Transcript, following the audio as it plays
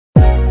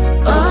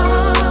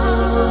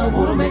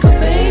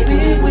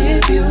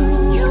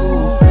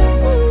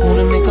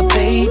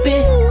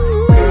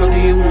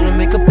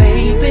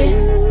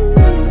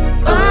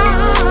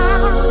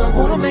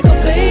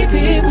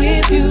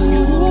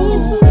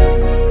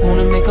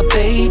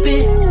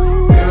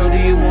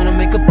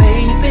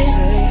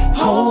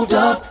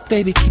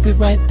baby, keep it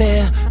right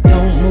there.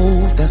 Don't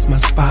move, that's my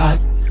spot.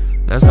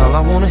 That's all I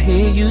wanna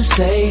hear you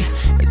say,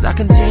 as I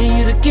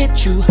continue to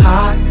get you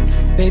hot.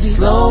 Baby,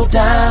 slow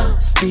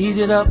down, speed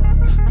it up.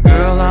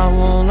 Girl, I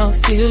wanna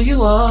fill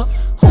you up.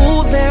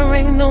 Ooh, there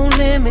ain't no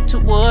limit to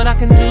what I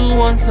can do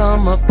once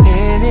I'm up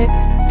in it.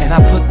 And I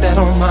put that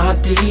on my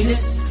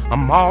Adidas.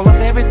 I'm all of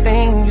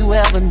everything you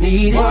ever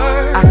needed.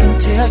 I can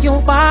tell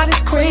your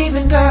body's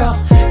craving, girl,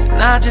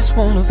 and I just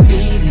wanna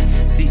feed it.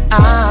 See, I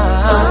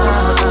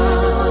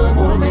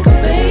wanna make a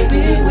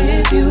baby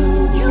with you.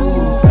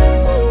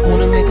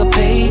 Wanna make a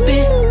baby?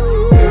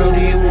 Girl,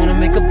 do you wanna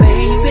make a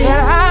baby? I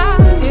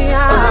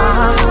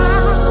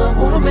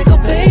wanna make a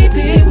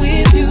baby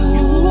with you.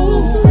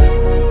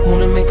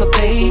 Wanna make a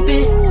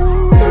baby?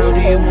 Girl,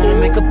 do you wanna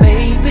make a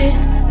baby?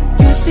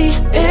 You see,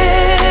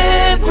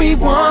 every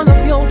one of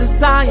your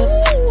desires,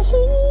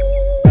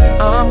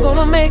 I'm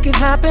gonna make it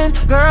happen.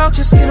 Girl,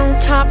 just get on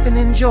top and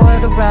enjoy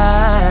the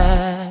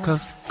ride.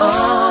 'Cause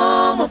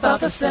I'm about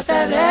to set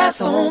that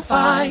ass on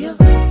fire.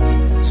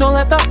 So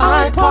let the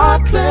iPod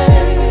play,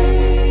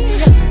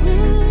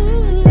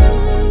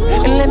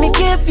 and let me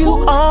give you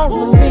all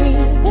of me.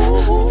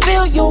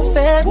 Fill your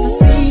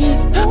fantasies.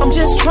 I'm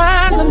just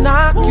trying to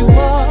knock you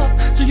up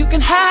so you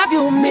can have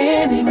your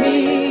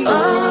mini-me. I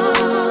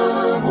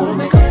wanna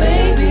make a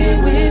baby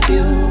with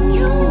you.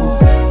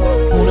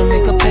 Wanna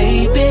make a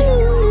baby?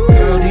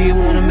 Girl, do you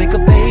wanna make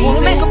a baby?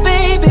 Wanna make a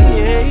baby?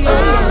 Yeah.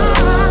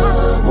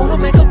 I wanna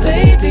make a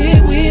baby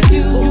with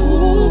you.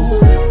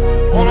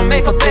 Wanna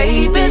make a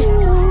baby?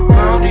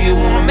 Girl, do you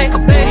wanna make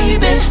a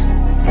baby?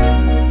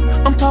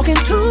 I'm talking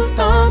 2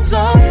 thumbs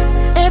up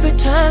every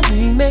time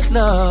we make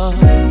love.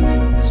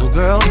 So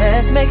girl,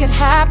 let's make it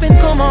happen,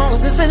 come on,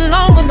 'cause it's been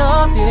long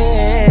enough,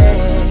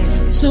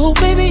 yeah. So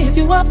baby, if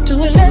you up to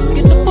it, let's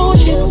get the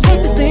bullshit and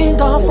take this thing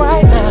off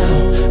right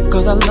now.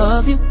 'Cause I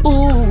love you,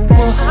 ooh,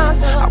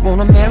 I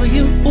wanna marry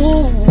you,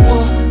 ooh.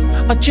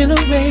 A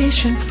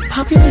generation,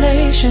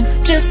 population,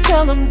 just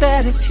tell them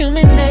that it's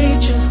human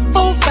nature.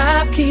 4,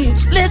 5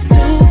 kids, let's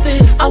do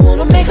this. I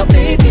wanna make a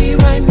baby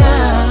right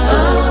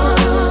now.